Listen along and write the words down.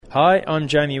Hi, I'm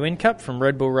Jamie Whincup from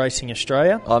Red Bull Racing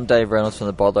Australia. I'm Dave Reynolds from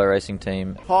the Bodlow Racing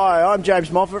Team. Hi, I'm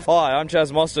James Moffat. Hi, I'm Chaz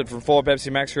Mostert from Ford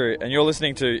Pepsi Max Crew, and you're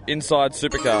listening to Inside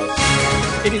Supercars.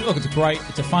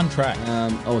 It's a fun track.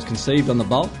 I was conceived on the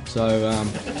Bolt, so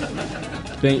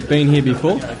been here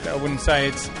before. I wouldn't say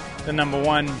it's the number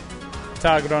one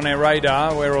target on our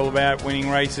radar. We're all about winning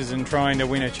races and trying to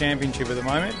win a championship at the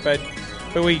moment, but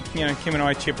we, Kim and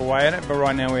I chip away at it, but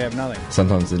right now we have nothing.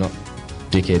 Sometimes they're not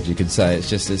dickheads, you could say.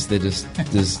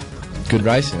 There's good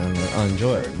racing, and I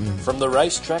enjoy it. From the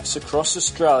racetracks across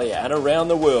Australia and around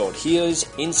the world, here's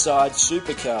Inside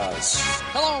Supercars.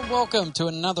 Hello and welcome to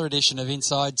another edition of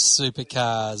Inside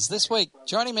Supercars. This week,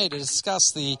 joining me to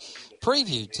discuss the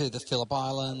preview to the Phillip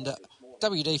Island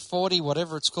WD-40,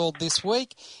 whatever it's called this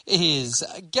week, is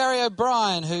Gary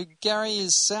O'Brien, who, Gary,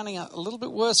 is sounding a little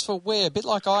bit worse for wear, a bit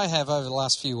like I have over the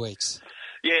last few weeks.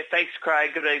 Yeah, thanks,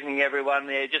 Craig. Good evening, everyone.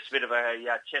 There, just a bit of a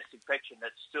chest infection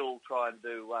that's still trying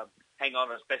to hang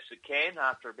on as best it can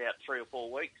after about 3 or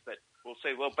 4 weeks, but we'll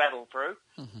see. We'll battle through.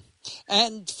 Mm-hmm.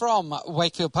 And from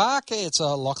Wakefield Park, it's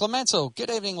Lachlan Mansell.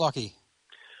 Good evening, Lockie.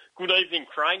 Good evening,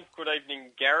 Craig. Good evening,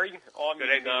 Gary. Good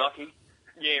evening, Lockie.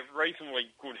 Yeah, reasonably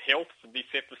good health for this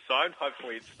episode.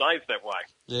 Hopefully it stays that way.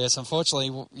 Yes,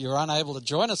 unfortunately, you're unable to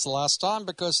join us the last time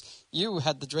because you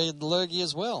had the dreaded lurgy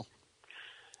as well.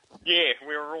 Yeah,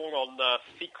 we were all on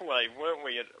sick leave, weren't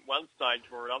we, at one stage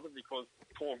or another, because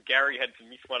poor Gary had to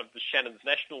miss one of the Shannon's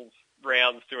Nationals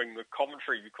rounds doing the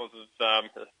commentary because of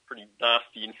a pretty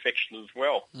nasty infection as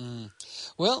well.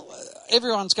 Well,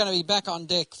 everyone's going to be back on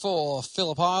deck for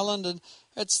Phillip Island, and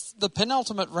it's the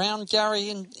penultimate round, Gary,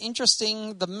 and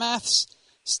interesting, the maths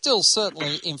still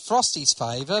certainly in Frosty's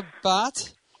favour,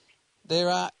 but there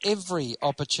are every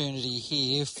opportunity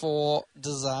here for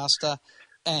disaster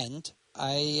and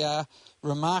a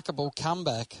remarkable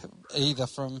comeback, either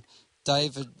from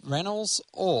David Reynolds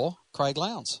or Craig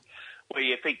Lowndes. Well,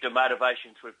 you think the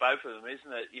motivation's with both of them,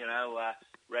 isn't it?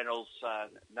 Reynolds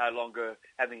no longer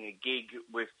having a gig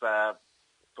with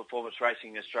Performance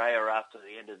Racing Australia after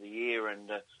the end of the year,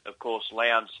 and of course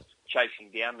Lowndes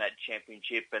chasing down that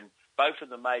championship, and both of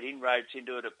them made inroads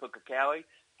into it at Pukekohe,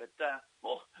 but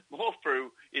more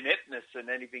through ineptness than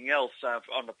anything else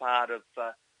on the part of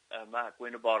Mark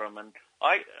Winterbottom, and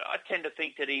I tend to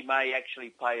think that he may actually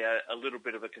play a little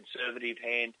bit of a conservative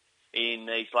hand in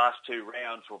these last 2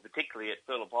 rounds, or particularly at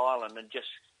Phillip Island, and just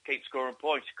keep scoring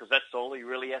points, because that's all he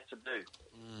really has to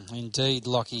do. Indeed,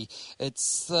 Lockie.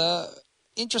 It's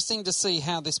interesting to see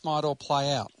how this might all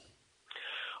play out.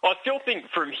 I still think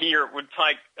from here it would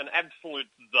take an absolute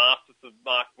disaster for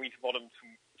Mark Winterbottom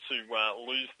to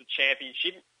lose the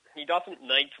championship. He doesn't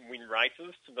need to win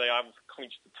races to be able to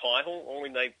clinch the title. All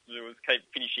he needs to do is keep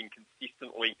finishing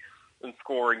consistently and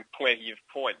scoring plenty of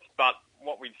points. But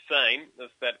what we've seen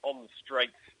is that on the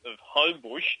streets of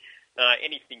Homebush,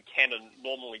 anything can and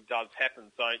normally does happen.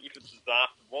 So if a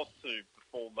disaster was to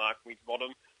befall Mark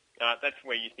Winterbottom, that's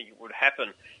where you think it would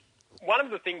happen. One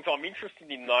of the things I'm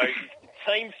interested in, though, is the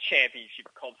Teams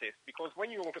Championship contest, because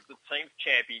when you look at the Teams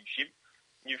Championship,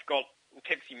 you've got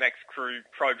Pepsi Max Crew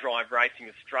Pro Drive Racing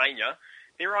Australia.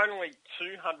 They're only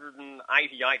 288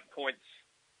 points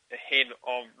ahead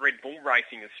of Red Bull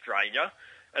Racing Australia,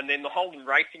 and then the Holden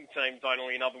Racing Team's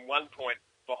only another 1 point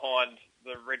behind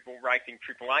the Red Bull Racing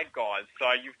Triple Eight guys.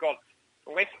 So you've got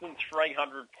less than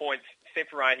 300 points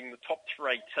separating the top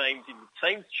 3 teams in the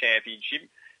Teams Championship.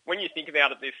 When you think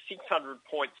about it, there's 600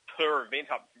 points per event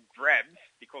up for grabs,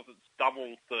 because it's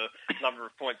double the number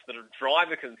of points that a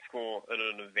driver can score at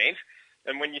an event.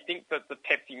 And when you think that the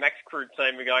Pepsi Max Crew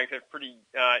team are going to have pretty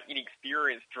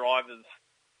inexperienced drivers,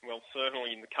 well,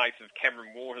 certainly in the case of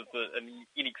Cameron Waters, an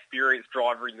inexperienced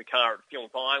driver in the car at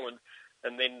Phillip Island,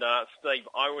 and then Steve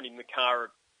Owen in the car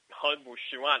at Homebush,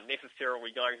 who aren't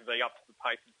necessarily going to be up to the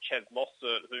pace of Chaz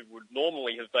Mostert, who would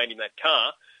normally have been in that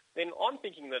car, then I'm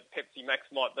thinking that Pepsi Max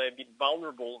might be a bit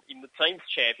vulnerable in the Teams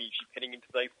Championship heading into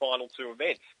these final 2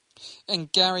 events. And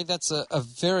Gary, that's a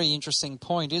very interesting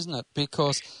point, isn't it?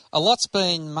 Because a lot's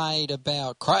been made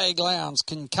about Craig Lowndes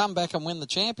can come back and win the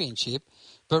championship,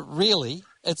 but really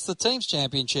it's the Teams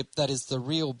Championship that is the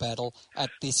real battle at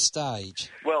this stage.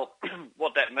 Well,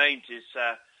 what that means is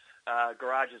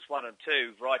garages 1 and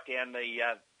 2 right down the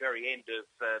very end of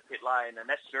pit lane, and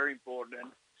that's very important.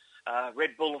 And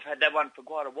Red Bull have had that one for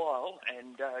quite a while,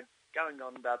 and going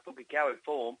on Pukekohe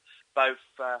form, both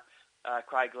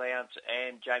Craig Lowndes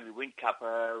and Jamie Whincup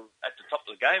are at the top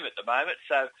of the game at the moment.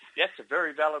 So that's a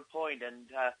very valid point. And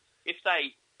if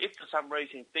for some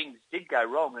reason things did go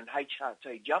wrong and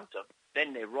HRT jumped them,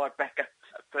 then they're right back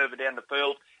further down the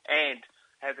field and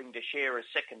having to share a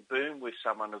second boom with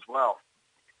someone as well.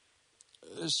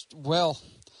 Well,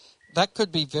 That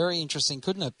could be very interesting,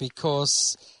 couldn't it?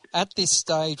 Because at this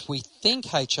stage, we think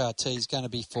HRT is going to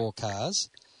be 4 cars.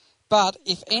 But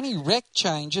if any rec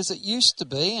changes, it used to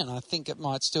be, and I think it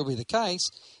might still be the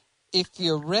case, if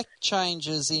your rec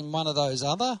changes in one of those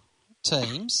other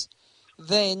teams,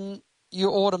 then you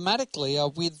automatically are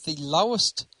with the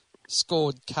lowest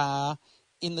scored car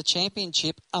in the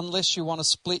championship unless you want to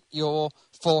split your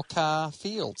 4-car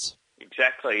fields.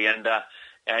 Exactly,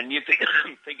 and you think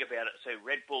about it, so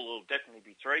Red Bull will definitely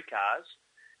be 3 cars,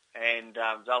 and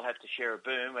they'll have to share a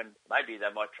boom, and maybe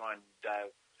they might try and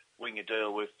wing a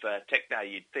deal with Tekno,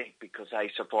 you'd think, because they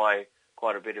supply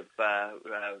quite a bit of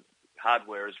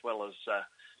hardware as well as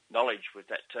knowledge with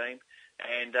that team.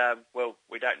 And, well,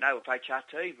 we don't know with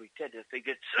HRT. We tend to think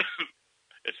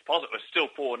it's positive. It's still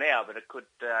 4 now, but it could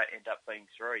end up being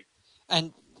 3.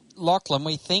 And, Lachlan,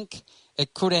 we think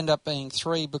it could end up being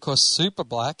 3 because Super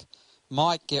Black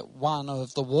might get one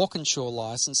of the Walkinshaw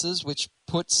licences, which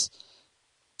puts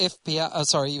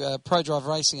Pro Drive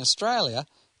Racing Australia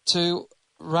to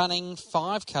running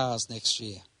 5 cars next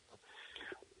year.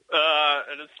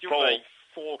 It'll still be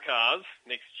 4 cars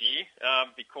next year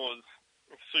because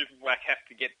Super Black have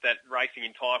to get that racing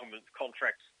entitlements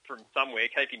contract from somewhere.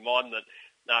 Keep in mind that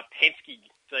Penske,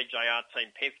 DJR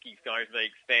team Penske is going to be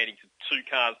expanding to 2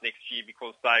 cars next year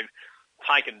because they've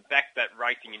taken back that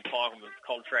racing entitlements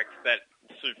contract that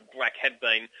Super Black had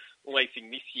been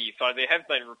leasing this year. So there have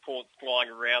been reports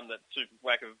flying around that Super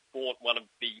Black have bought one of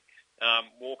the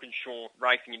Walkinshaw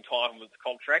racing entitlements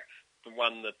contracts, the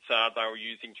one that they were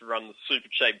using to run the Super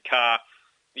Cheap car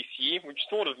this year, which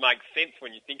sort of makes sense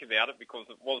when you think about it because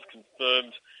it was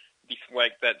confirmed this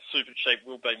week that Super Cheap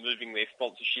will be moving their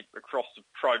sponsorship across to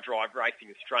Pro Drive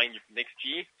Racing Australia for next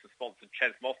year to sponsor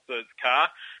Chaz Moster's car,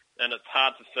 and it's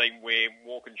hard to see where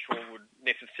Walkinshaw would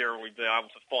necessarily be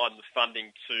able to find the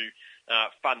funding to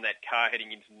fund that car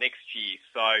heading into next year.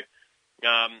 So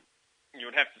you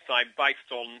would have to say,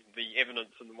 based on the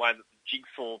evidence and the way that the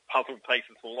jigsaw puzzle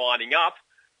pieces were lining up,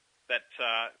 that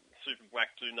Super Black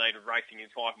do need a racing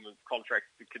entitlements contract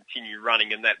to continue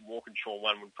running, and that Walkinshaw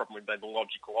one would probably be the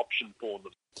logical option for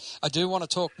them. I do want to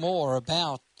talk more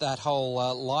about that whole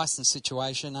licence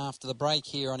situation after the break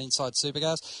here on Inside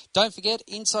Supercars. Don't forget,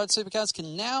 Inside Supercars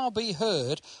can now be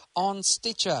heard on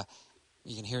Stitcher.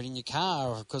 You can hear it in your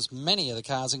car because many of the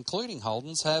cars, including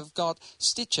Holden's, have got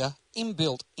Stitcher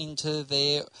inbuilt into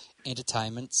their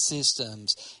entertainment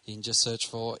systems. You can just search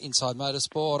for Inside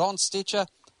Motorsport on Stitcher,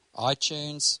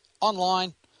 iTunes,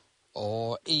 online,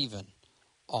 or even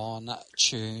on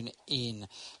TuneIn.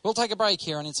 We'll take a break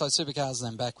here on Inside Supercars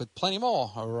and then back with plenty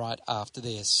more right after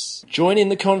this. Join in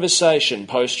the conversation.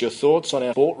 Post your thoughts on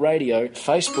our Sport Radio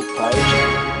Facebook page.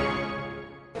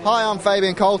 Hi, I'm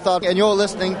Fabian Coulthard, and you're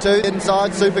listening to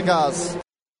Inside Supercars.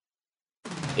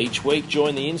 Each week,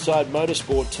 join the Inside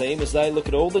Motorsport team as they look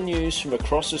at all the news from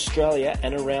across Australia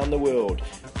and around the world.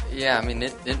 Yeah, I mean,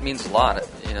 it means a lot.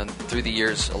 You know, through the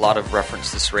years, a lot of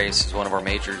reference this race as one of our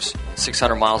majors.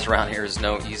 600 miles around here is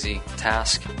no easy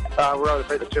task. We were able to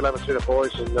beat the 211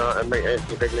 boys and meet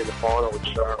Anthony Begley in the final, which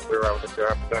we were able to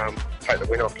take the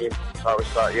win off him. So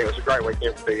it was a great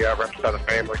weekend for the Rapstada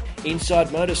family. Inside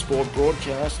Motorsport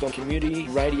broadcast on community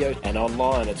radio and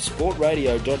online at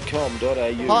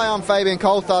sportradio.com.au. Hi, I'm Fabian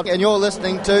Coulthard, and you're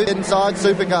listening to Inside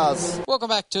Supercars. Welcome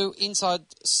back to Inside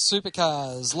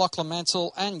Supercars. Lachlan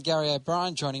Mansell and Gary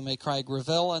O'Brien joining me, Craig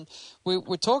Revell, and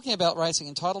we're talking about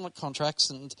racing entitlement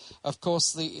contracts and, of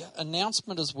course, the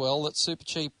announcement as well that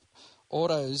Supercheap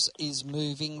Autos is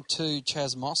moving to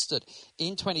Chaz Mostert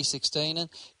in 2016. And,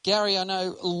 Gary, I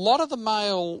know a lot of the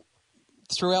mail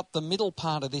throughout the middle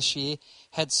part of this year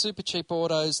had Supercheap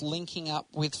Autos linking up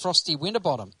with Frosty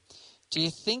Winterbottom. Do you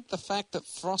think the fact that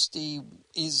Frosty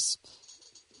is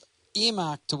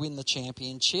earmarked to win the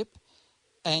championship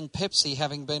and Pepsi,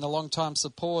 having been a long-time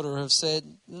supporter, have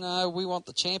said, no, we want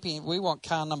the champion, we want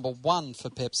car number 1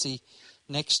 for Pepsi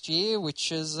next year, which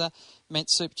has meant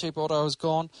Supercheap Auto has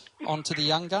gone on to the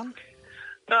young gun?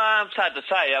 It's hard to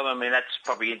say. I mean, that's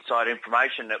probably inside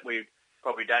information that we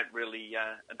probably don't really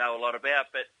know a lot about.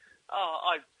 But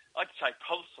I'd say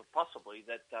possibly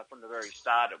that from the very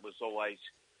start it was always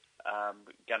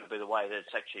going to be the way that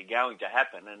it's actually going to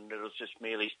happen, and it was just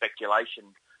merely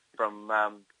speculation from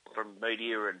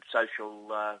media and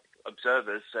social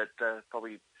observers that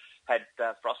probably had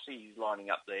Frosty lining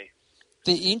up there.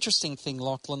 The interesting thing,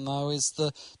 Lachlan, though, is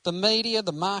the media,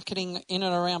 the marketing in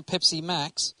and around Pepsi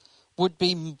Max would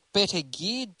be better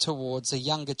geared towards a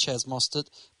younger Chaz Mostert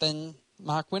than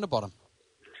Mark Winterbottom.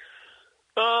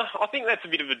 I think that's a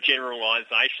bit of a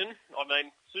generalisation. I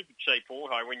mean, Supercheap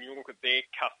Auto, when you look at their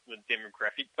customer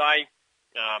demographic, they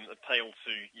appeal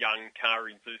to young car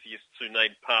enthusiasts who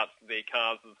need parts of their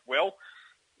cars as well.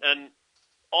 And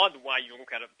either way you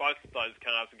look at it, both of those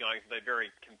cars are going to be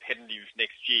very competitive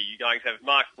next year. You're going to have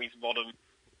Mark Wisbottom,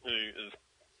 who is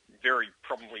very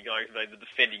probably going to be the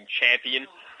defending champion,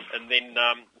 and then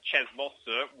Chaz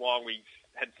Mostert, while he's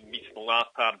had some miss the last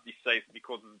part of this season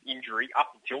because of injury,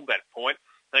 up until that point,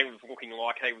 he was looking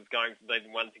like he was going to be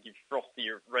the one to give Frosty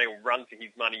a real run for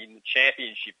his money in the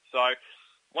championship. So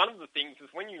one of the things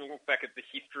is when you look back at the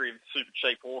history of Super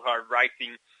Cheap Auto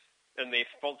Racing and their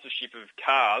sponsorship of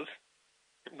cars,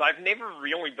 they've never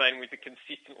really been with a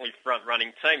consistently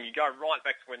front-running team. You go right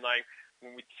back to when they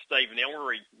were with Stephen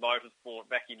Ellery Motorsport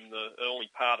back in the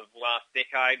early part of the last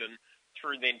decade, and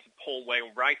through then to Paul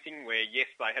Wheel Racing, where,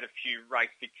 yes, they had a few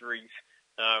race victories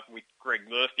with Greg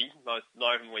Murphy, most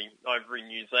notably over in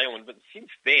New Zealand, but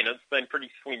since then it's been pretty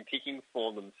slim pickings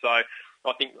for them. So I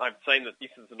think they've seen that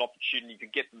this is an opportunity to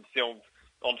get themselves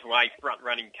onto a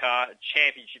front-running car, a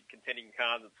championship contending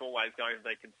car that's always going to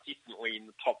be consistently in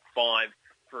the top 5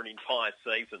 for an entire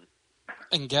season.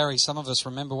 And Gary, some of us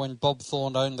remember when Bob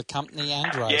Thorne owned the company and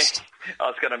raced. Yeah,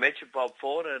 I was going to mention Bob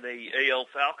Thorne and the EL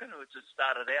Falcon, which it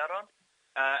started out on,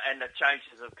 and the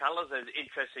changes of colours. It's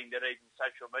interesting that even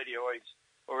social media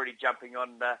already jumping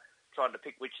on trying to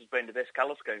pick which has been the best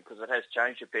colour scheme, because it has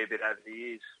changed a fair bit over the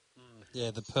years.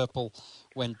 Yeah, the purple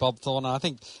when Bob Thorne. I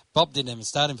think Bob didn't even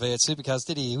start in V8 Supercars,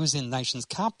 did he? He was in Nations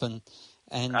Cup and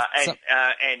Development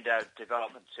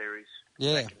Series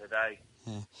back in the day.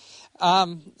 Yeah.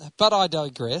 But I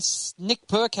digress. Nick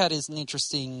Percat is an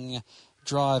interesting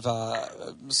driver.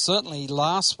 Certainly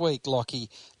last week, Lockie,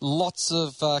 lots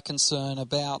of concern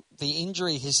about the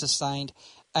injury he sustained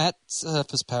at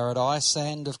Surfers Paradise,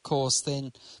 and of course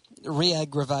then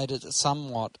re-aggravated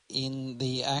somewhat in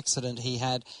the accident he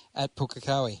had at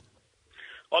Pukekohe.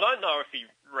 I don't know if he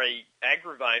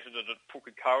re-aggravated it at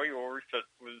Pukekohe or if it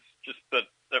was just that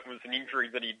it was an injury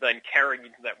that he'd been carrying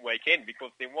into that weekend,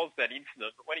 because there was that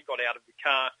incident. But when he got out of the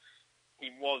car,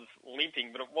 he was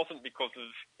limping, but it wasn't because of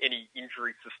any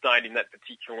injury sustained in that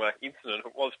particular incident.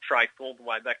 It was traced all the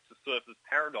way back to Surfers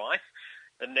Paradise.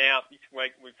 And now this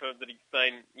week we've heard that he's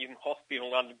been in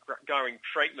hospital undergoing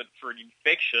treatment for an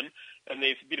infection, and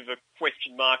there's a bit of a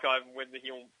question mark over whether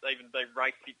he'll even be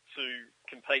race fit to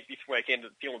compete this weekend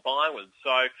at Phillip Island.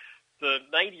 So the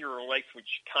media release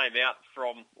which came out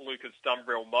from Lucas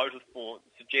Dumbrell Motorsport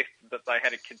suggested that they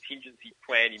had a contingency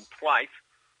plan in place.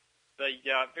 They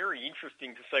are very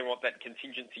interesting to see what that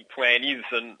contingency plan is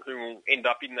and who will end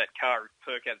up in that car if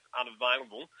Percat's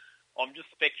unavailable. I'm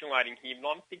just speculating here, and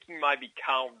I'm thinking maybe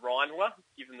Carl Reindler,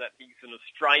 given that he's an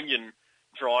Australian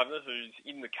driver who's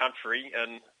in the country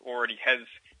and already has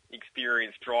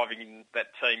experience driving in that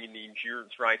team in the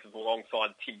endurance races alongside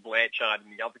Tim Blanchard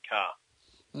in the other car.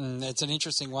 It's an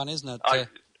interesting one, isn't it? I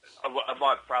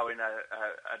might throw in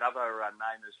another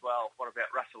name as well. What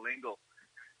about Russell Ingall?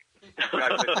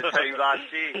 With the team last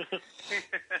year.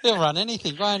 He'll run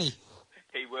anything, won't he?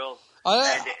 He will.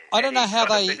 I don't know how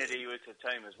they affinity with the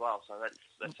team as well, so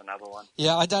that's another one.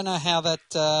 Yeah, I don't know how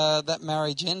that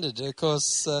marriage ended. Of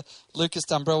course, Lucas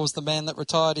Dumbrell was the man that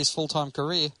retired his full-time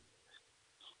career.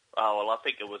 Oh well, I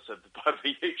think it was both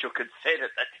a mutual consent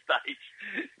at that stage.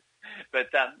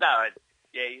 But no,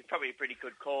 yeah, probably a pretty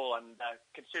good call. And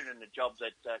considering the job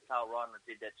that Carl Reindler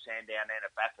did at Sandown and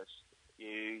at Bathurst,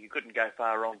 you couldn't go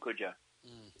far wrong, could you?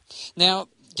 Now,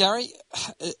 Gary,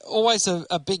 always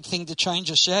a big thing to change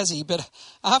a chassis, but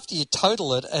after you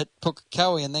total it at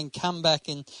Pukekohe and then come back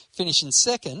and finish in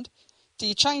second, do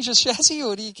you change the chassis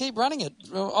or do you keep running it?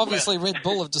 Well, obviously, Red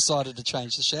Bull have decided to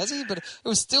change the chassis, but it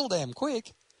was still damn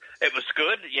quick. It was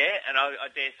good, yeah, and I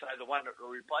dare say the one that will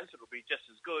replace it will be just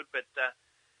as good, but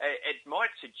it might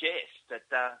suggest that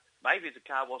maybe the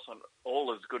car wasn't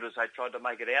all as good as they tried to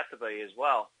make it out to be as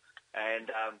well. And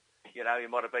you know, it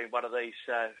might have been one of these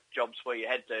jobs where you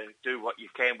had to do what you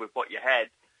can with what you had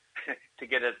to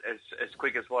get it as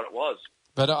quick as what it was.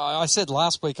 But I said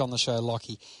last week on the show,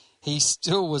 Lockie, he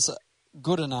still was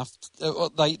good enough.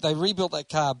 They rebuilt that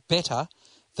car better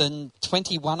than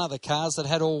 21 other cars that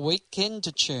had all weekend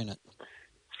to tune it.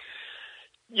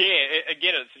 Yeah,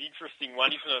 again, it's an interesting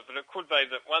one, isn't it? But it could be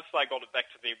that once they got it back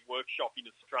to their workshop in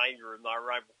Australia and they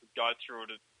were able to go through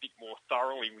it a bit more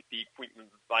thoroughly with the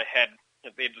equipment that they had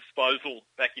at their disposal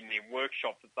back in their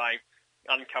workshop, that they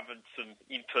uncovered some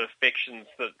imperfections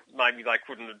that maybe they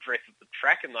couldn't address at the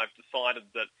track, and they've decided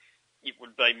that it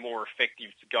would be more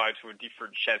effective to go to a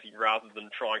different chassis rather than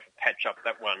trying to patch up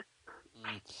that one.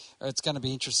 It's going to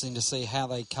be interesting to see how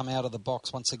they come out of the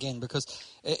box once again, because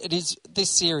it is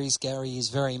this series, Gary, is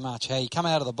very much how you come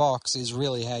out of the box is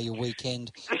really how your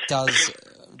weekend does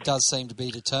does seem to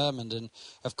be determined. And,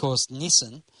 of course,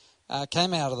 Nissan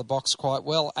came out of the box quite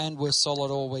well and were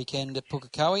solid all weekend at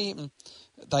Pukekohe. And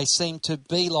they seem to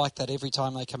be like that every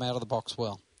time they come out of the box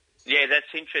well. Yeah,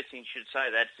 that's interesting. You should say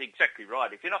that's exactly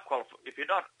right. If you're not up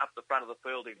the front of the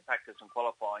field in practice and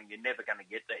qualifying, you're never going to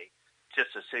get there. It's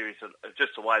just a series of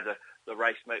just the way the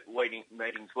race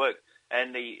meetings work.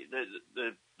 And the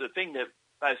thing that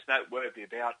most noteworthy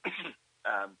about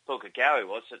Pukekohe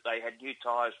was that they had new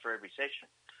tyres for every session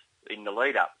in the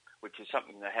lead up, which is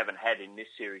something they haven't had in this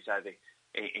series over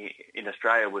in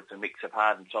Australia with the mix of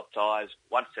hard and soft tyres.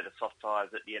 One set of soft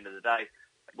tyres at the end of the day,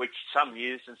 which some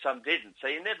used and some didn't. So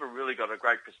you never really got a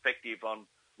great perspective on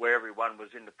where everyone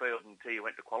was in the field until you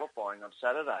went to qualifying on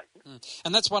Saturday.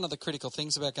 And that's one of the critical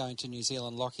things about going to New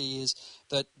Zealand, Lockie, is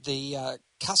that the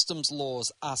customs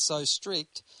laws are so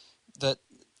strict that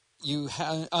you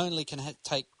only can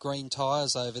take green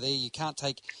tyres over there. You can't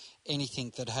take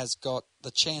anything that has got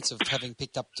the chance of having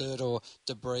picked up dirt or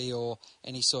debris or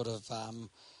any sort of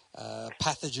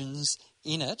pathogens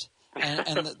in it.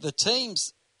 And the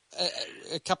teams,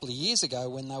 a couple of years ago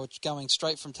when they were going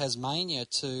straight from Tasmania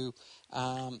to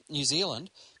New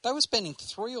Zealand, they were spending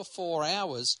 3 or 4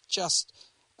 hours just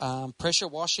pressure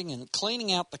washing and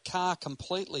cleaning out the car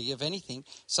completely of anything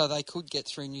so they could get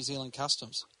through New Zealand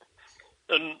customs.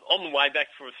 And on the way back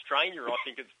for Australia, I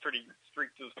think it's pretty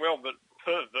strict as well, but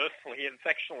perversely, it's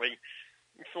actually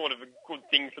sort of a good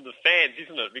thing for the fans,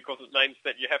 isn't it? Because it means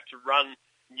that you have to run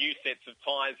new sets of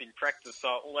tyres in practice,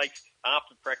 so at least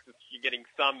after practice you're getting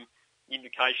some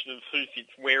indication of who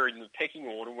sits where in the pecking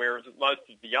order, whereas at most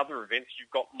of the other events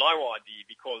you've got no idea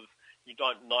because you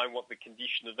don't know what the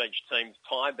condition of each team's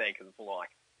tyre bank is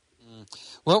like.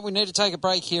 Well, we need to take a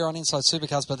break here on Inside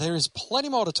Supercars, but there is plenty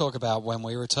more to talk about when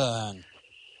we return.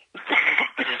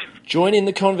 Join in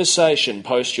the conversation.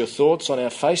 Post your thoughts on our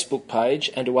Facebook page,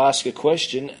 and to ask a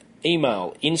question,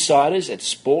 email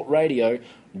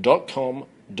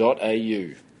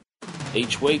insiders@sportradio.com.au.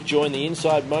 Each week, join the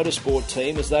Inside Motorsport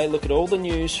team as they look at all the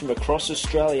news from across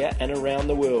Australia and around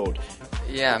the world.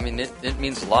 Yeah, I mean, it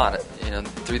means a lot.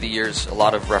 Through the years, a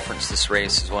lot of reference this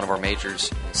race as one of our majors.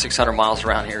 600 miles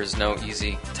around here is no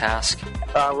easy task.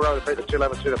 We're able to beat the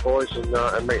 211 Super Boys and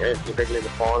meet Anthony Begley in the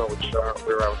final, which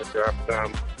we were able to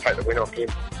take the win off him.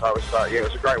 So it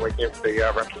was a great weekend for the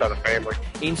Rapstada family.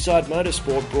 Inside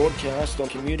Motorsport broadcast on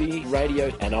community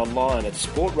radio and online at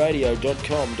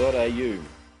sportradio.com.au.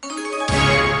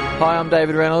 Hi, I'm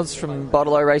David Reynolds from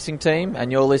Bottle Racing Team,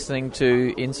 and you're listening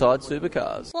to Inside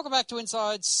Supercars. Welcome back to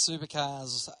Inside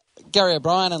Supercars. Gary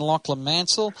O'Brien and Lachlan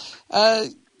Mansell.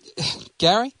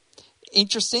 Gary,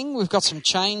 interesting. We've got some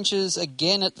changes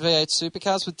again at V8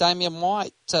 Supercars with Damien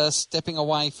White stepping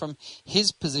away from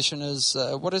his position as,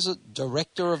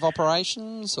 Director of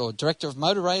Operations or Director of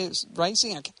Motor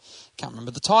Racing? I can't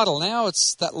remember the title now.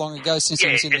 It's that long ago since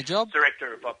he was in the job.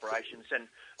 Director of Operations, and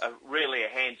really a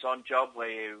hands-on job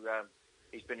where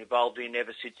he's been involved in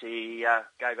ever since he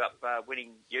gave up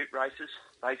winning ute races,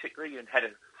 basically, and had a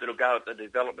little go at the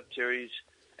development series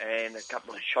and a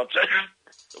couple of shots at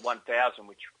the 1000,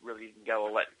 which really didn't go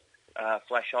all that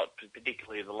flash hot,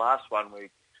 particularly the last one where he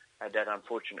had that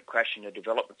unfortunate crash in the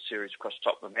development series across the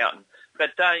top of the mountain.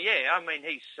 But,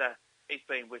 he's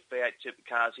been with V8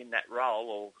 Supercars in that role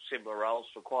or similar roles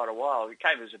for quite a while. It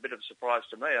came as a bit of a surprise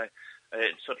to me.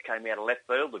 It sort of came out of left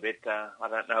field a bit. I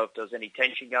don't know if there was any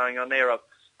tension going on there.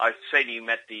 I've seen him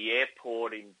at the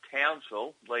airport in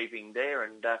Townsville, leaving there,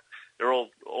 and they're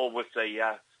all with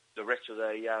the rest of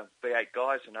the V8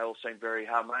 guys, and they all seem very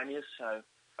harmonious, so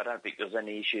I don't think there's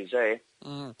any issues there.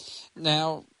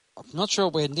 Now, I'm not sure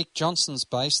where Nick Johnson's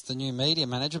based, the new media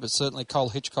manager, but certainly Cole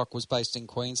Hitchcock was based in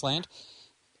Queensland.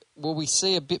 Will we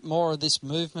see a bit more of this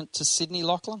movement to Sydney,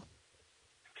 Lachlan?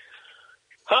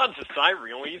 Hard to say,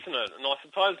 really, isn't it? And I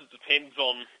suppose it depends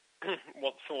on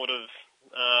what sort of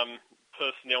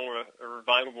personnel are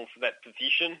available for that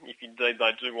position, if indeed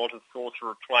they do want to source a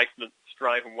replacement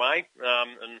straight away,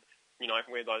 and,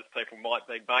 where those people might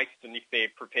be based and if they're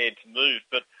prepared to move.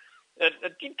 But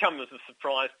it did come as a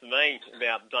surprise to me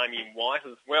about Damien White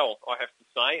as well, I have to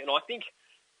say. And I think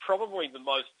probably the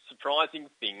most surprising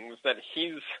thing was that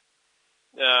his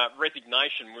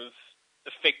resignation was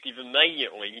effective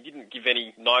immediately. He didn't give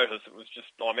any notice. It was just,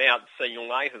 I'm out, see you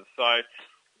later. So,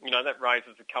 that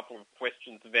raises a couple of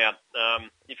questions about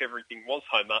if everything was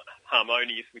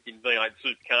harmonious within V8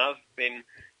 Supercars, then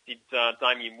did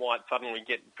Damien White suddenly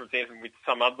get presented with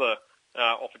some other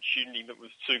opportunity that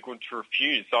was too good to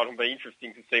refuse? So it'll be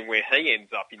interesting to see where he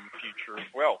ends up in the future as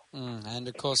well. And,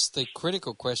 of course, the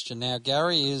critical question now,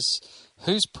 Gary, is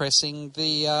who's pressing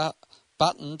the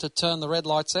button to turn the red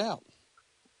lights out?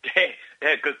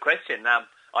 Yeah, good question.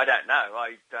 I don't know.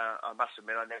 I must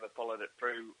admit I never followed it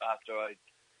through after I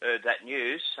heard that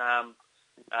news.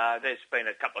 There's been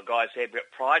a couple of guys there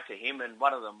prior to him, and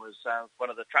one of them was one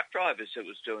of the truck drivers that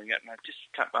was doing it. And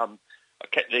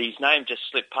his name just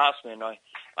slipped past me, and I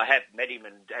have met him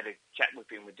and had a chat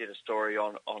with him. We did a story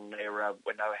on their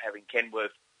when they were having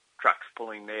Kenworth trucks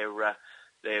pulling their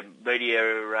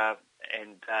media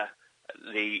and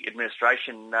the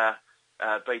administration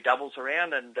B doubles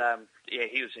around, and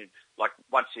he was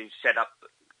once he set up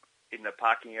in the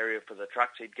parking area for the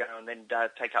trucks, he'd go and then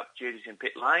take up duties in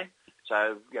pit lane.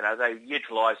 So they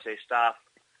utilise their staff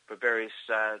for various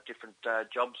different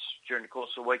jobs during the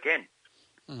course of the weekend.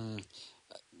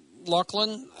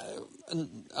 Lachlan,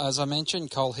 as I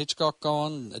mentioned, Cole Hitchcock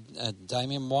gone,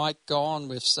 Damien White gone.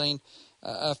 We've seen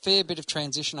a fair bit of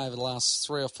transition over the last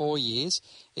 3 or 4 years.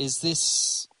 Is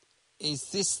this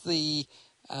the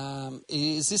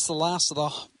last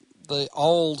of the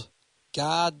old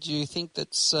guard? Do you think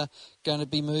that's going to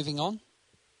be moving on?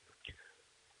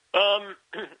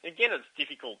 Again, it's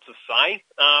difficult to say.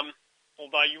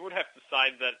 Although you would have to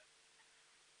say that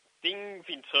things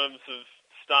in terms of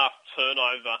staff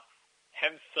turnover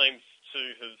have seemed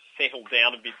to have settled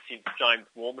down a bit since James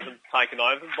Warburton's taken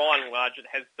over. By and large, it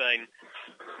has been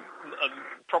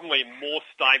probably a more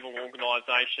stable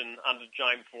organisation under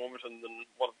James Warburton than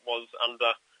what it was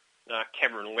under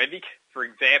Cameron Levick, for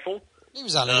example. He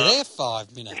was only there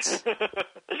 5 minutes. So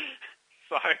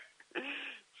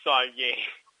yeah.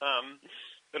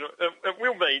 But it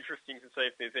will be interesting to see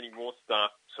if there's any more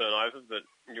staff turnover, but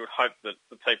you would hope that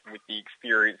the people with the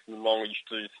experience and the knowledge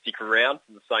do stick around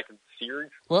for the sake of the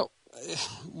series. Well,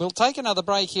 we'll take another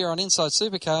break here on Inside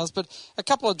Supercars, but a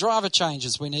couple of driver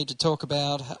changes we need to talk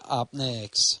about up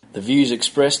next. The views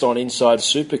expressed on Inside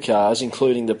Supercars,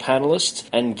 including the panellists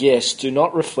and guests, do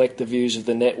not reflect the views of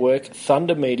the network,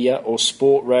 Thunder Media or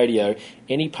Sport Radio.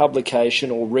 Any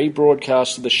publication or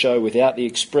rebroadcast of the show without the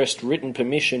expressed written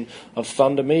permission of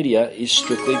Thunder Media is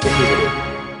strictly prohibited.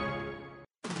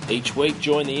 Each week,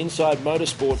 join the Inside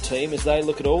Motorsport team as they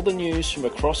look at all the news from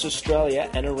across Australia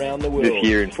and around the world. This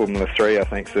year in Formula 3, I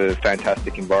think it's a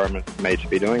fantastic environment for me to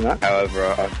be doing that. However,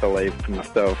 I believe for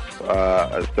myself,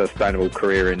 a sustainable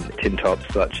career in tin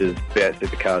tops such as V8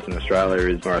 Supercars in Australia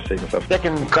is where I see myself.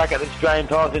 Second crack at the Australian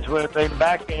title since we've been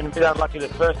back, and a bit unlucky the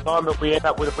first time, but we ended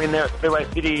up with a win there at Speedway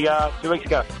City 2 weeks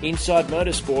ago. Inside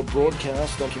Motorsport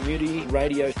broadcast on community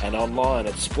radio and online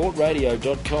at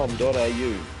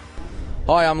sportradio.com.au.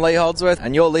 Hi, I'm Lee Holdsworth,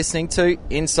 and you're listening to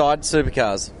Inside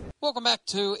Supercars. Welcome back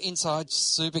to Inside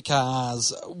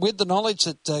Supercars. With the knowledge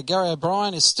that Gary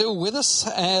O'Brien is still with us,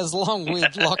 as along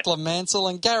with Lachlan Mansell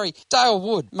and Gary, Dale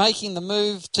Wood making the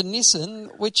move to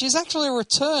Nissan, which is actually a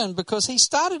return because he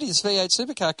started his V8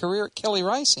 Supercar career at Kelly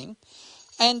Racing.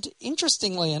 And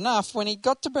interestingly enough, when he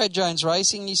got to Brad Jones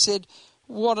Racing, he said,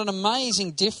 what an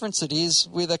amazing difference it is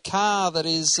with a car that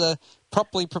is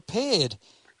properly prepared.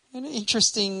 An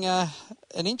interesting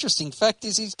fact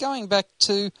is he's going back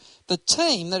to the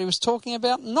team that he was talking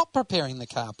about not preparing the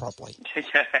car properly.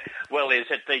 Well, he was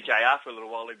at DJR for a little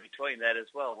while in between that as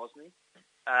well, wasn't he?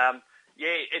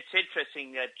 Yeah, it's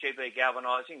interesting that GB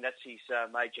Galvanising, that's his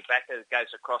major backer that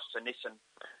goes across to Nissan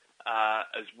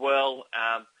as well.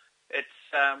 I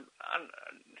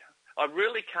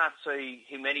really can't see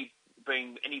him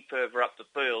being any further up the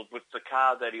field with the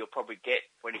car that he'll probably get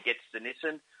when he gets to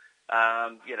Nissan.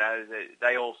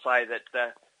 They all say that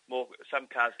some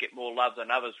cars get more love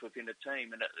than others within a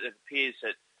team, and it appears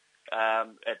that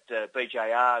at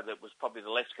BJR that was probably the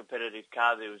less competitive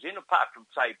car that he was in, apart from,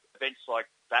 say, events like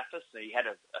Bathurst. He had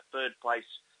a third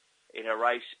place in a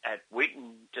race at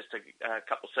Wheaton just a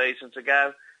couple of seasons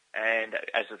ago, and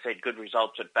as I said, good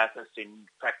results at Bathurst in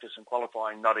practice and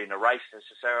qualifying, not in a race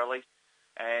necessarily.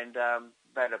 And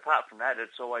but apart from that,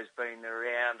 it's always been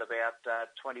around about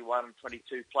 21,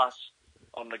 22 plus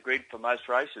on the grid for most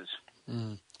races.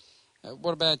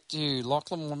 What about you,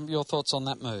 Lachlan? Your thoughts on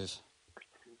that move?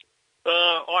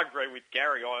 I agree with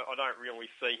Gary. I don't really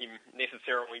see him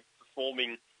necessarily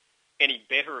performing any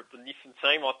better at the Nissan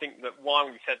team. I think that while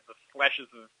he's had the flashes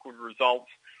of good results,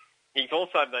 he's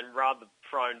also been rather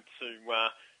prone to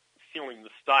silly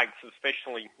mistakes,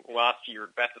 especially last year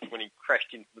at Bathurst when he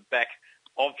crashed into the back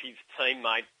of his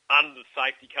teammate under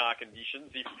safety car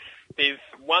conditions. If there's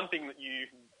one thing that you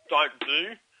don't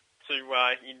do to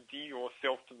endear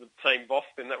yourself to the team boss,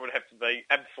 then that would have to be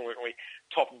absolutely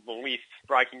top of the list,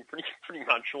 breaking pretty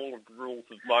much all of the rules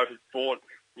of motorsport.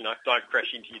 Don't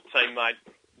crash into your teammate,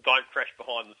 don't crash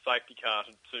behind the safety car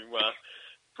to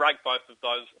break both of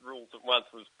those rules at once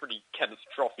was pretty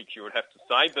catastrophic, you would have to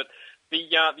say. But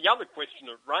the other question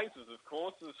it raises, of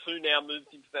course, is who now moves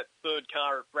into that third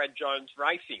car at Brad Jones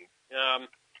Racing.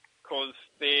 Because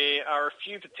there are a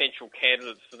few potential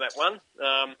candidates for that one.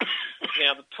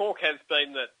 Now, the talk has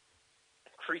been that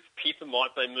Chris Pither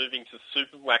might be moving to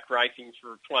Super Black Racing to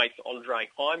replace Andre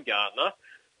Heimgartner.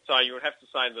 So you would have to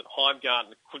say that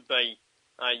Heimgartner could be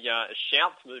a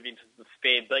shout to move into the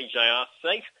spare BJR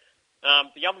seat.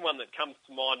 The other one that comes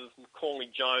to mind is Macaulay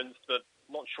Jones, but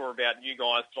I'm not sure about you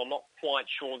guys, but I'm not quite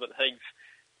sure that he's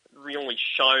really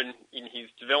shown in his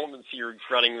development series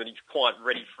running that he's quite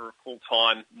ready for a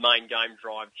full-time main game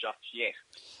drive just yet.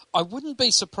 I wouldn't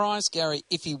be surprised, Gary,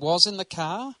 if he was in the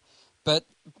car, but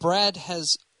Brad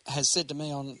has said to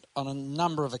me on a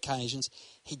number of occasions,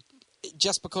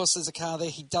 just because there's a car there,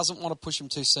 he doesn't want to push him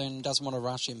too soon and doesn't want to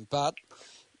rush him. But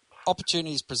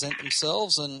opportunities present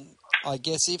themselves, and I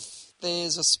guess if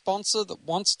there's a sponsor that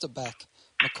wants to back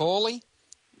Macaulay,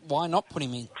 why not put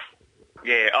him in?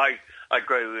 Yeah, I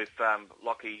agree with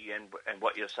Lockie and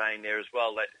what you're saying there as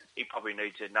well, that he probably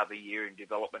needs another year in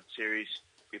development series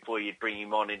before you'd bring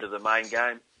him on into the main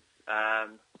game.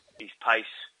 His pace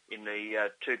in the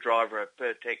two-driver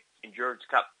Pertec Endurance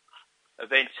Cup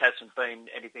events hasn't been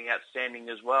anything outstanding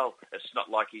as well. It's not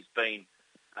like he's been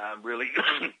really,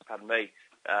 pardon me,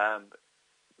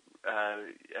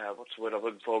 what's the word I'm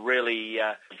looking for, really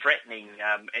threatening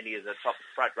any of the top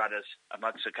front runners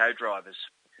amongst the co-drivers.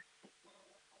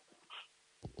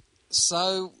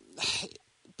 So,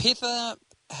 Pither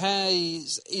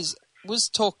was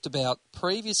talked about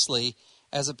previously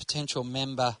as a potential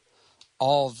member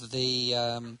of the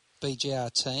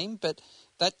BGR team, but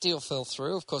that deal fell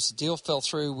through. Of course, the deal fell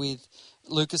through with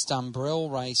Lucas Dumbrell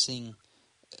Racing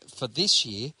for this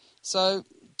year. So,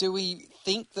 do we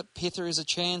think that Pither is a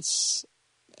chance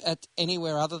at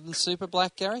anywhere other than Super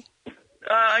Black, Gary?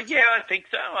 Yeah, I think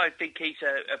so. I think he's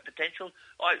a potential.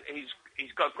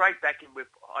 He's got great backing with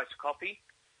Ice Coffee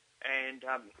and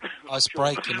Ice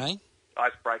Break, you mean?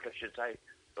 Ice Break, I should say.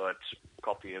 Well, it's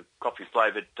coffee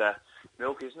flavoured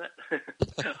milk, isn't it?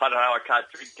 I don't know. I can't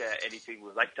drink anything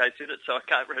with lactose in it, so I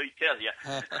can't really tell you.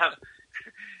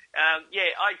 Yeah,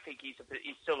 I think he's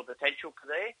still a potential for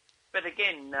there. But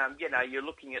again, you're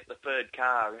looking at the third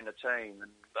car in a team,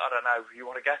 and I don't know if you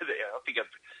want to go there. I think I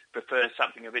prefer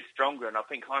something a bit stronger, and I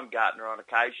think Heimgartner on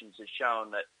occasions has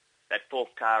shown that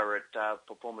fourth car at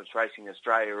Performance Racing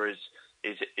Australia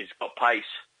is got pace,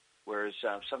 whereas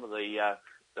some of the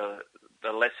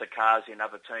lesser cars in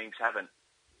other teams haven't.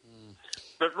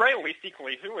 But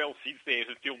realistically, who else is there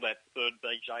to fill that third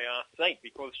BJR seat?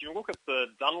 Because you look at the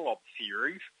Dunlop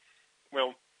series,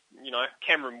 well,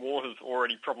 Cameron Waters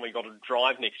already probably got a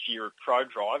drive next year at Pro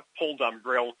Drive. Paul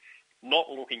Dumbrell not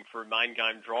looking for a main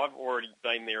game drive, already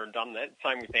been there and done that.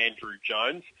 Same with Andrew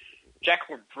Jones. Jack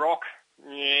LeBrock,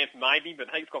 yeah, maybe, but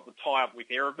he's got the tie-up with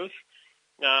Erebus.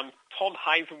 Todd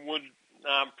Hazelwood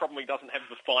probably doesn't have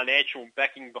the financial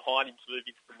backing behind him to move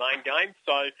into the main game.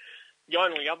 So the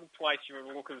only other place you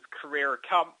would look is Carrera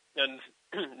Cup, and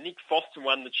Nick Foster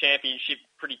won the championship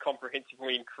pretty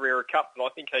comprehensively in Carrera Cup, but I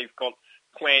think he's got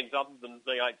plans other than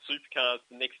V8 supercars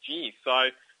for next year. So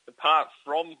apart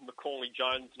from Macaulay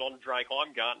Jones and Andre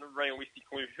Heimgartner,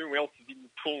 realistically, who else is in the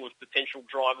pool of potential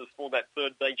drivers for that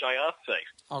third BJR seat?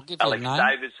 I'll give you a name.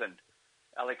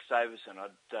 Alex Davison,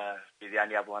 I'd be the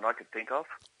only other one I could think of.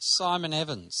 Simon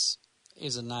Evans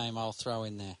is a name I'll throw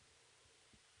in there.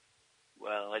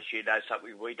 Well, unless you know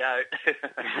something we don't.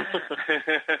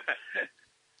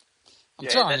 I'm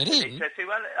throwing it in.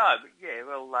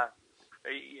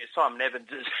 Simon Evans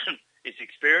is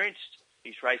experienced.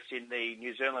 He's raced in the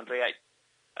New Zealand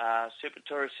V8 Super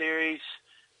Tourer Series.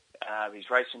 He's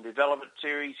raced in Development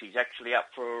Series. He's actually up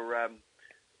for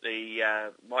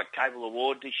the Mike Cable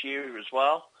Award this year as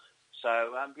well.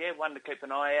 So, one to keep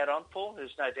an eye out on for.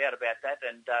 There's no doubt about that.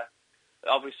 And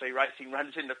obviously racing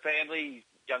runs in the family. His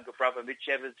younger brother, Mitch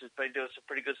Evans, has been doing some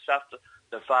pretty good stuff.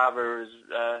 The father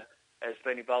has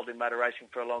been involved in motor racing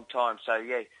for a long time. So,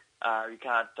 you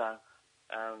can't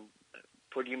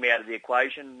put him out of the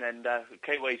equation. And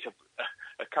Kiwis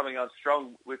are coming on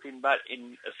strong with him, but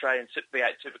in Australian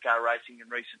V8 supercar racing in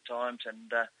recent times.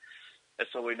 And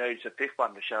that's all we need is a fifth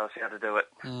one to show us how to do it.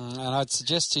 And I'd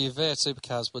suggest to you, V8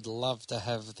 Supercars would love to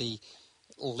have the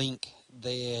link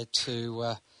there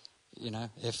to,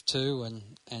 F2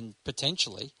 and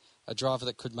potentially a driver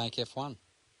that could make F1.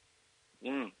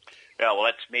 Yeah, well,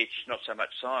 that's Mitch, not so much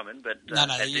Simon, but... No,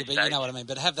 but you know what I mean.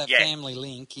 But have that family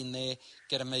link in there,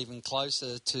 get them even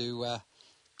closer to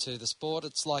the sport.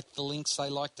 It's like the links they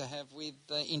like to have with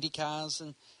Indy cars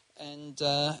and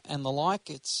the like.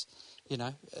 It's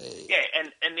Yeah,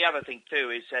 and the other thing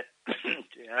too is that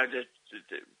there's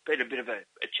been a bit of a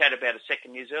chat about a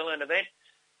second New Zealand event.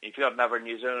 If you've got another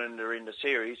New Zealander in the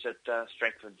series, it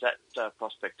strengthens that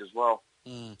prospect as well.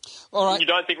 All right. You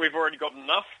don't think we've already got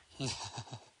enough?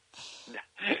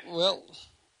 Well,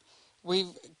 we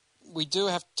do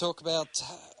have to talk about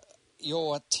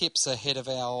your tips ahead of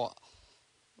our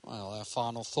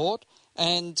final thought.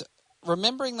 And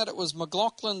remembering that it was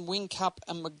McLaughlin, Whincup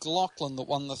and McLaughlin that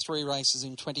won the 3 races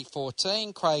in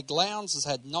 2014. Craig Lowndes has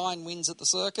had 9 wins at the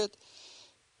circuit.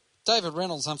 David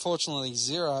Reynolds, unfortunately,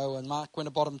 0, and Mark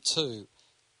Winterbottom, 2.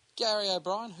 Gary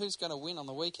O'Brien, who's going to win on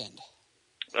the weekend?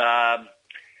 Pardon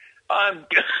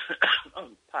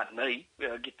me,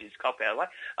 I'll get this cop out of the way.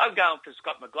 I'm going for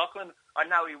Scott McLaughlin. I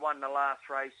know he won the last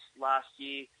race last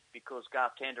year because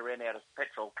Garth Tander ran out of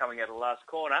petrol coming out of the last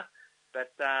corner.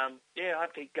 But, I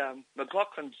think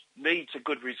McLaughlin needs a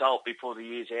good result before the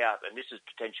year's out, and this is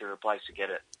potentially a place to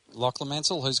get it. Lachlan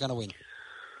Mansell, who's going to win?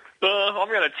 I'm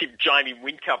going to tip Jamie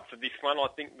Whincup for this one. I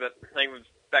think that he was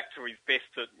back to his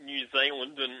best at New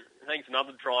Zealand, and he's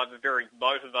another driver very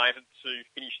motivated to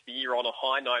finish the year on a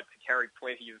high note to carry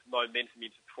plenty of momentum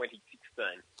into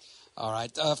 2016. All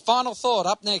right, final thought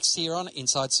up next here on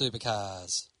Inside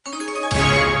Supercars.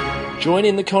 Join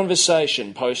in the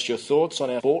conversation. Post your thoughts on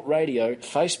our Sport Radio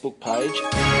Facebook page.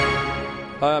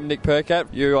 Hi, I'm Nick Percat.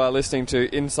 You are listening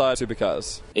to Inside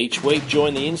Supercars. Each week,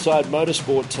 join the Inside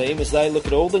Motorsport team as they look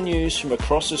at all the news from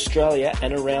across Australia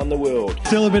and around the world.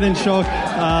 Still a bit in shock.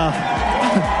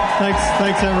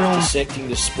 Thanks everyone. Dissecting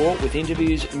the sport with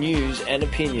interviews, news and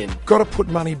opinion. Got to put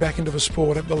money back into the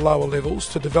sport at the lower levels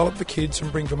to develop the kids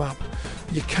and bring them up.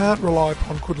 You can't rely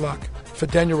upon good luck. For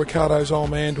Daniel Ricciardo's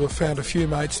old man to have found a few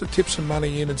mates that tip some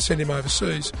money in and send him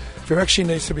overseas, there actually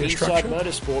needs to be a structure. Inside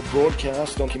Motorsport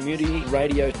broadcast on community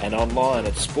radio and online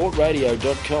at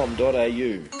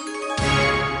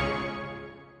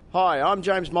sportradio.com.au. Hi, I'm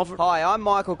James Moffat. Hi, I'm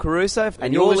Michael Caruso.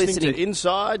 And you're listening to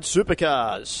Inside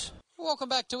Supercars. Welcome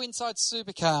back to Inside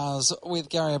Supercars with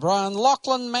Gary O'Brien,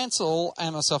 Lachlan Mansell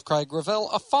and myself, Craig Gravel.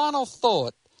 A final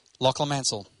thought, Lachlan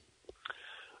Mansell.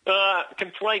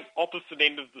 Complete opposite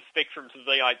end of the spectrum to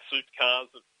V8 supercars.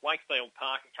 At Wakefield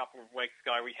Park a couple of weeks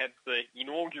ago, we had the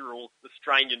inaugural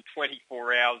Australian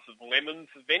 24 Hours of Lemons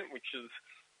event, which is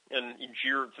an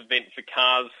endurance event for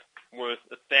cars worth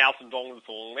 $1,000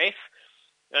 or less.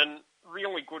 And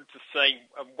really good to see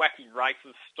a wacky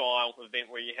races style event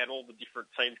where you had all the different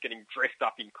teams getting dressed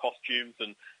up in costumes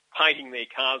and painting their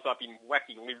cars up in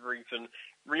wacky liveries and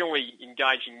really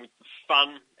engaging with the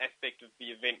fun aspect of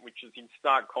the event, which is in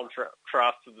stark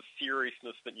contrast to the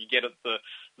seriousness that you get at the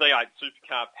V8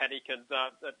 supercar paddock, and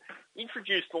that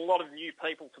introduced a lot of new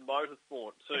people to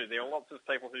motorsport too. There were lots of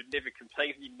people who'd never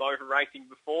competed in motor racing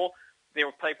before. There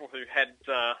were people who had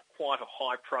quite a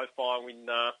high profile in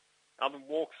other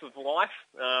walks of life.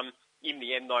 In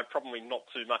the end, though, probably not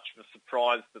too much of a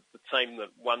surprise that the team that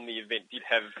won the event did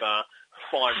have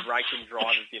 5 racing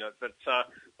drivers in it. But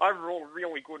overall, a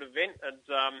really good event, and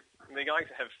they're going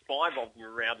to have 5 of them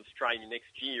around Australia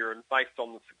next year, and based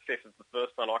on the success of the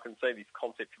first one, I can see this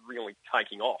concept really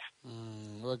taking off.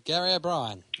 Well, Gary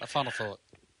O'Brien, a final thought.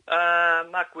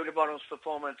 Mark Winterbottom's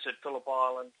performance at Phillip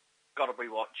Island got to be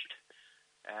watched.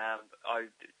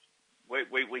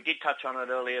 We did touch on it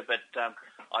earlier, but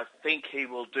I think he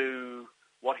will do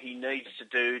what he needs to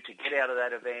do to get out of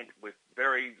that event with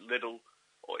very little,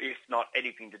 or if not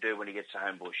anything to do when he gets to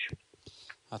Homebush.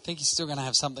 I think he's still going to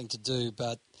have something to do,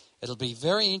 but it'll be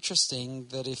very interesting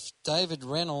that if David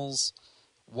Reynolds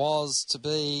was to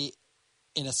be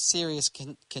in a serious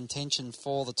contention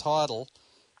for the title,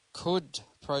 could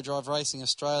ProDrive Racing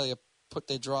Australia put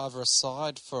their driver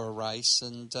aside for a race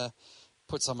and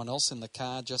put someone else in the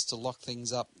car just to lock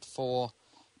things up for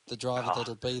the driver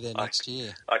that'll be there next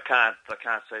year? I can't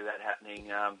see that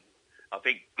happening. I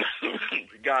think,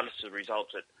 regardless of the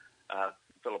results at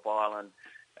Phillip Island,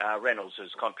 Reynolds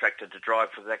is contracted to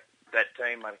drive for that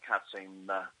team. I can't see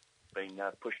him being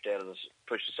pushed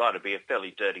aside. It'd be a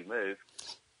fairly dirty move.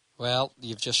 Well,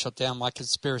 you've just shot down my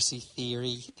conspiracy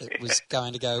theory that was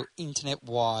going to go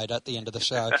internet-wide at the end of the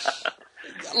show.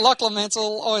 Lachlan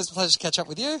Mansell, always a pleasure to catch up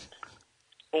with you.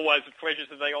 Always a pleasure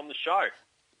to be on the show.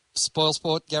 Spoil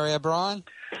Sport, Gary O'Brien.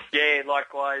 Yeah,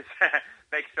 likewise.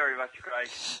 Thanks very much, Craig.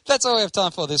 That's all we have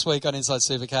time for this week on Inside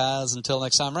Supercars. Until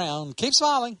next time round, keep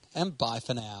smiling and bye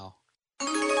for now.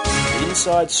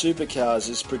 Inside Supercars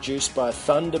is produced by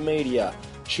Thunder Media.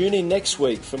 Tune in next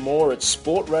week for more at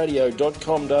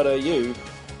sportradio.com.au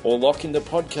or lock in the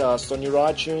podcast on your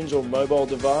iTunes or mobile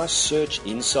device. Search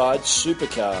Inside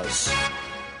Supercars.